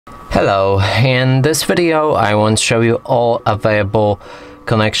Hello, in this video I want to show you all available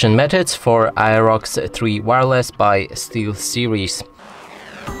connection methods for Aerox 3 wireless by Steelseries.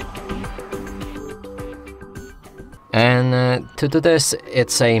 And to do this,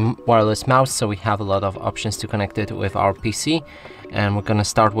 it's a wireless mouse, so we have a lot of options to connect it with our PC. And we're gonna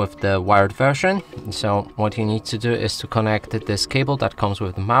start with the wired version. So what you need to do is to connect this cable that comes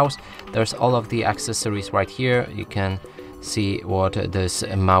with the mouse. There's all of the accessories right here. You can see what this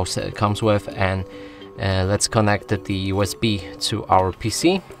mouse comes with, and let's connect the USB to our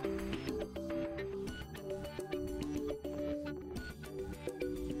PC.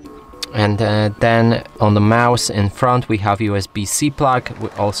 And then on the mouse in front we have USB-C plug.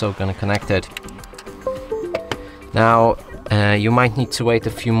 We're also going to connect it. Now you might need to wait a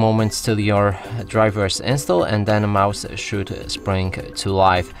few moments till your drivers install, and then the mouse should spring to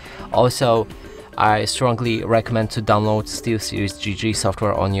life. Also, I strongly recommend to download Steelseries GG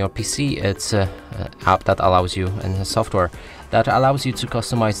software on your PC. It's an app that allows you, and a software that allows you to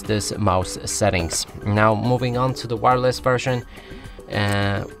customize this mouse settings. Now moving on to the wireless version,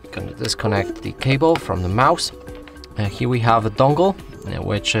 gonna disconnect the cable from the mouse. Here we have a dongle,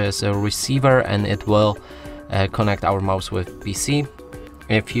 which is a receiver, and it will connect our mouse with PC.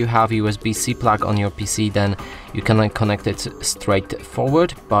 If you have USB-C plug on your PC, then you can connect it straight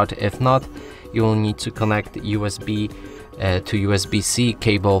forward, but if not, you will need to connect USB to USB-C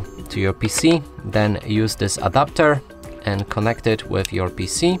cable to your PC. Then use this adapter and connect it with your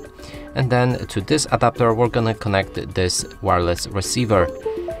PC, and then to this adapter we're gonna connect this wireless receiver.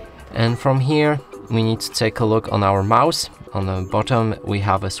 And from here we need to take a look on our mouse. On the bottom we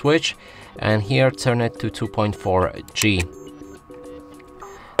have a switch, and here turn it to 2.4G.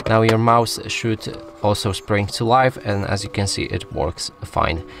 Now your mouse should also spring to life, and as you can see, it works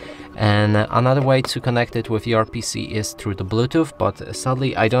fine. And another way to connect it with your PC is through the Bluetooth, but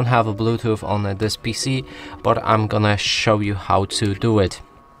sadly I don't have a Bluetooth on this PC, but I'm gonna show you how to do it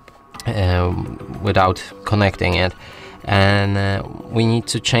without connecting it. And we need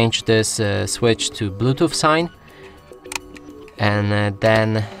to change this switch to Bluetooth sign, and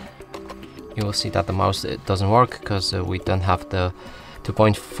then you will see that the mouse doesn't work because we don't have the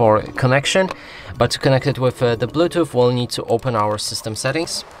 2.4 connection. But to connect it with the Bluetooth, we'll need to open our system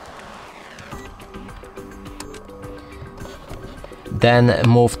settings, then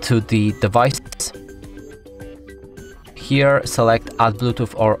move to the devices. Here select add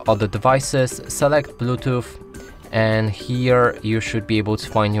Bluetooth or other devices, select Bluetooth, and here you should be able to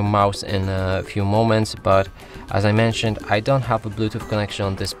find your mouse in a few moments. But as I mentioned, I don't have a Bluetooth connection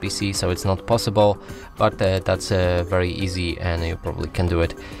on this PC, so it's not possible, but that's very easy, and you probably can do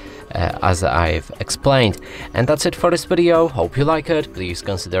it as I've explained. And that's it for this video. Hope you like it. Please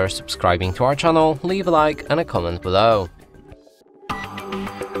consider subscribing to our channel, leave a like and a comment below.